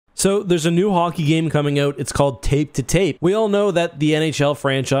So there's a new hockey game coming out. It's called Tape to Tape. We all know that the NHL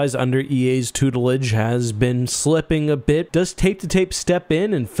franchise under EA's tutelage has been slipping a bit. Does Tape to Tape step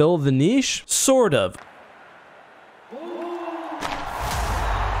in and fill the niche? Sort of.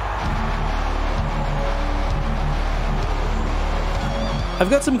 I've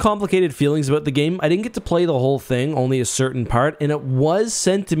got some complicated feelings about the game. I didn't get to play the whole thing, only a certain part, and it was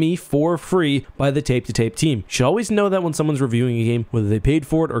sent to me for free by the Tape to Tape team. You should always know that when someone's reviewing a game, whether they paid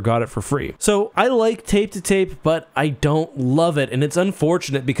for it or got it for free. So I like Tape to Tape, but I don't love it, and it's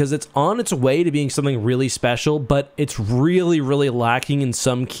unfortunate because it's on its way to being something really special, but it's really, really lacking in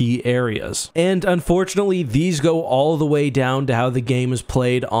some key areas. And unfortunately, these go all the way down to how the game is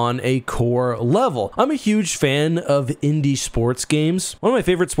played on a core level. I'm a huge fan of indie sports games. One of my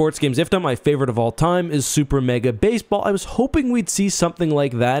favorite sports games, if not my favorite of all time, is Super Mega Baseball. I was hoping we'd see something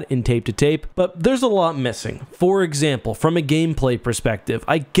like that in Tape to Tape, but there's a lot missing. For example, from a gameplay perspective,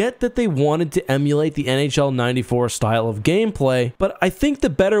 I get that they wanted to emulate the NHL 94 style of gameplay, but I think the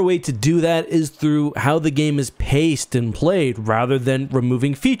better way to do that is through how the game is paced and played rather than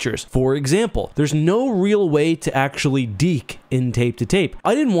removing features. For example, there's no real way to actually deke in Tape to Tape.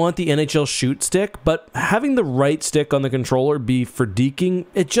 I didn't want the NHL shoot stick, but having the right stick on the controller be for deking,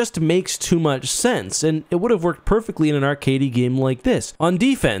 it just makes too much sense, and it would have worked perfectly in an arcadey game like this. On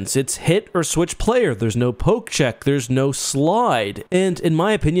defense, it's hit or switch player. There's no poke check, there's no slide, and in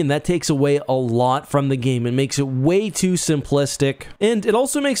my opinion, that takes away a lot from the game and makes it way too simplistic, and it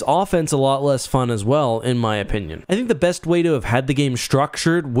also makes offense a lot less fun as well, in my opinion. I think the best way to have had the game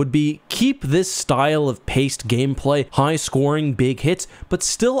structured would be keep this style of paced gameplay, high scoring, big hits, but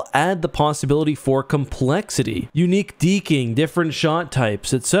still add the possibility for complexity, unique deking, different shot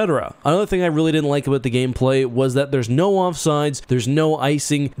types, etc. Another thing I really didn't like about the gameplay was that there's no offsides, there's no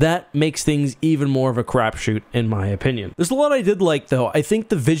icing. That makes things even more of a crapshoot, in my opinion. There's a lot I did like, though. I think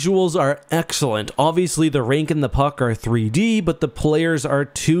the visuals are excellent. Obviously, the rink and the puck are 3D, but the players are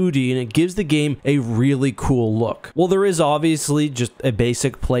 2D, and it gives the game a really cool look. While there is obviously just a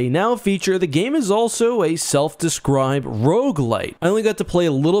basic play now feature, the game is also a self-described roguelite. I only got to play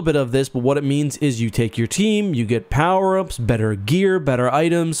a little bit of this, but what it means is you take your team, you get power-ups, better gear, better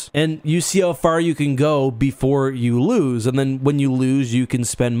items, and you see how far you can go before you lose, and then when you lose, you can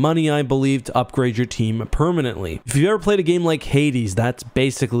spend money, I believe, to upgrade your team permanently. If you've ever played a game like Hades, that's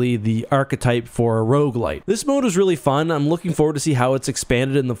basically the archetype for a roguelite. This mode is really fun. I'm looking forward to see how it's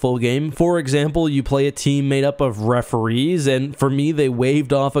expanded in the full game. For example, you play a team made up of referees, and for me, they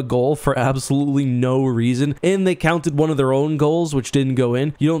waved off a goal for absolutely no reason, and they counted one of their own goals, which didn't go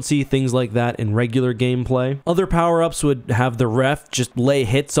in. You don't see things like that in regular gameplay. Other power-ups would have the ref just lay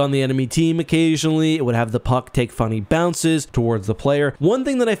hits on the enemy team occasionally. It would have the puck take funny bounces towards the player. One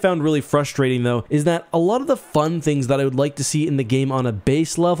thing that I found really frustrating, though, is that a lot of the fun things that I would like to see in the game on a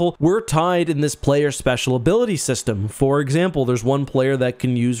base level were tied in this player special ability system. For example, there's one player that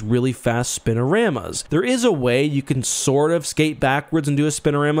can use really fast spinoramas. There is a way you can sort of skate backwards and do a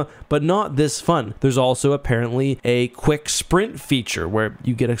spinorama, but not this fun. There's also apparently a quick sprint feature where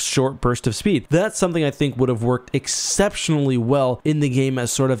you get a short burst of speed. That's something I think would have worked exceptionally well in the game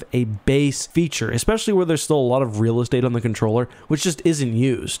as sort of a base feature, especially where there's still a lot of real estate on the controller, which just isn't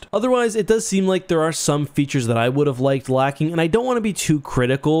used. Otherwise, it does seem like there are some features that I would have liked lacking, and I don't want to be too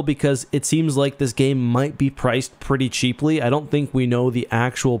critical because it seems like this game might be priced pretty cheaply. I don't think we know the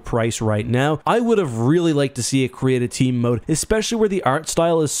actual price right now. I would have really liked to see a create a team mode, especially where the art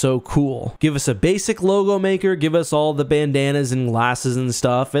style is so cool. Give us a basic logo maker, give us all the bandanas and glasses and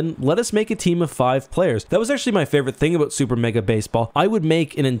stuff, and let us make a team of 5 players. That was actually my favorite thing about Super Mega Baseball. I would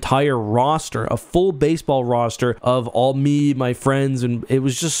make an entire roster, a full baseball roster of all me, my friends, and it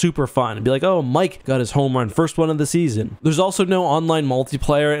was just super fun. It'd be like, oh, Mike got his home run, first one of the season. There's also no online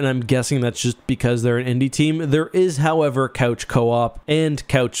multiplayer, and I'm guessing that's just because they're an indie team. There is, however, couch co-op and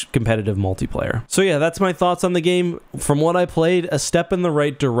couch competitive multiplayer. So yeah, that's my thoughts on the game. From what I played, a step in the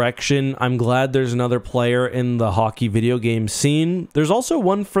right direction. I'm glad there's another player in the hockey video game scene. There's also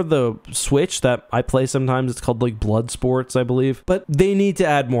one for the Switch that I play sometimes. It's called like Blood Sports, I believe. But they need to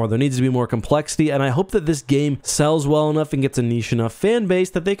add more. There needs to be more complexity, and I hope that this game sells well enough and gets a niche enough fan base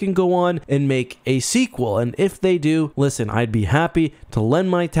that they can go on and make a sequel. And if they do, listen, I'd be happy to lend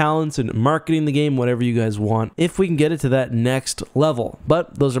my talents in marketing the game, whatever you guys want, if we can get it to that next level.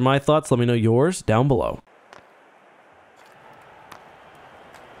 But those are my thoughts. Let me know yours down below.